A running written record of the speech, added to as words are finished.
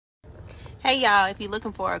Hey y'all, if you're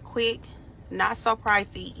looking for a quick, not so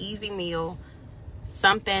pricey, easy meal,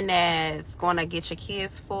 something that's going to get your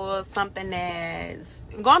kids full, something that's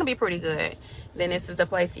going to be pretty good, then this is the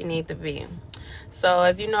place you need to be. So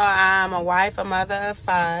as you know, I'm a wife, a mother of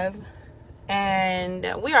 5,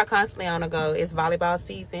 and we are constantly on the go. It's volleyball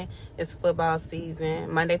season, it's football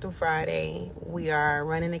season, Monday through Friday. We are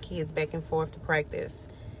running the kids back and forth to practice.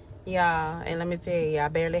 Y'all, and let me tell you, I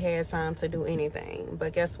barely had time to do anything.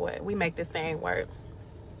 But guess what? We make this thing work.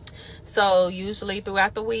 So usually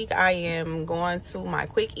throughout the week, I am going to my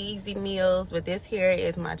quick, easy meals. But this here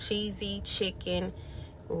is my cheesy chicken,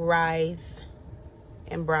 rice,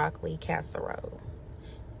 and broccoli casserole.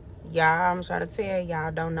 Y'all, I'm trying to tell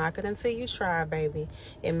y'all, don't knock it until you try, baby.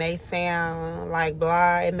 It may sound like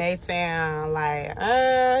blah. It may sound like,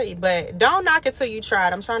 but don't knock it till you try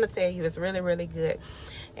it. I'm trying to tell you, it's really, really good.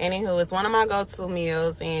 Anywho, it's one of my go-to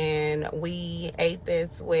meals, and we ate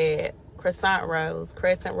this with crescent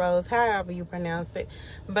rolls, however you pronounce it.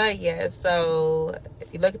 But yeah, so if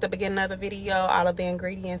you look at the beginning of the video, all of the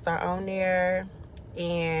ingredients are on there,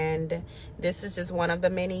 and this is just one of the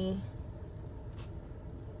many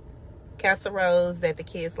casseroles that the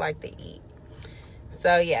kids like to eat.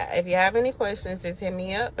 So yeah, if you have any questions, just hit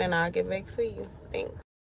me up and I'll get back to you. Thanks.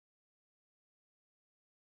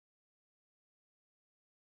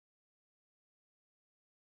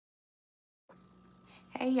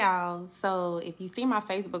 Hey y'all, so if you see my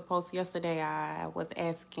Facebook post yesterday, I was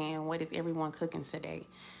asking what is everyone cooking today,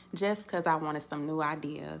 just because I wanted some new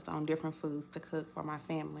ideas on different foods to cook for my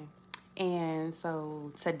family. And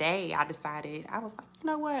so today I decided, I was like, you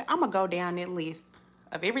know what, I'm gonna go down that list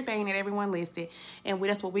of everything that everyone listed, and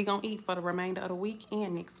that's what we're gonna eat for the remainder of the week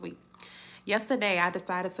and next week. Yesterday I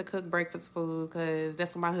decided to cook breakfast food because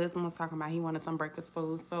that's what my husband was talking about. He wanted some breakfast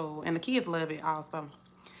food, so, and the kids love it also.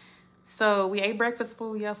 So we ate breakfast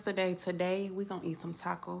food yesterday. Today we're gonna eat some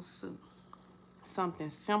taco soup. Something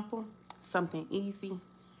simple, something easy,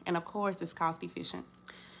 and of course it's cost efficient.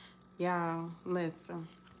 Y'all, listen.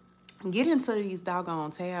 Get into these doggone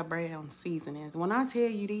Tab Brown seasonings. When I tell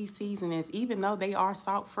you these seasonings, even though they are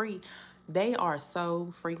salt free, they are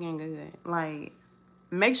so freaking good. Like,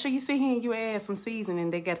 make sure you sit here and you add some seasoning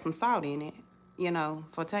that got some salt in it,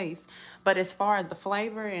 for taste. But as far as the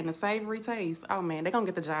flavor and the savory taste, oh man, they're gonna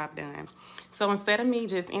get the job done. So instead of me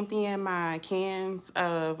just emptying my cans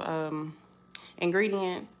of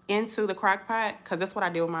ingredients into the crock pot, because that's what I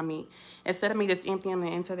did with my meat. Instead of me just emptying them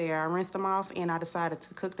into there, I rinsed them off and I decided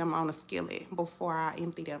to cook them on a skillet before I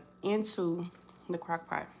empty them into the crock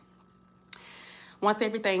pot. Once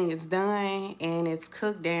everything is done and it's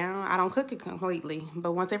cooked down, I don't cook it completely,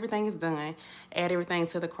 but once everything is done, add everything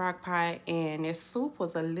to the crock pot. And this soup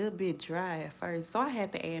was a little bit dry at first, so I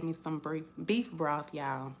had to add me some beef broth,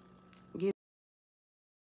 y'all.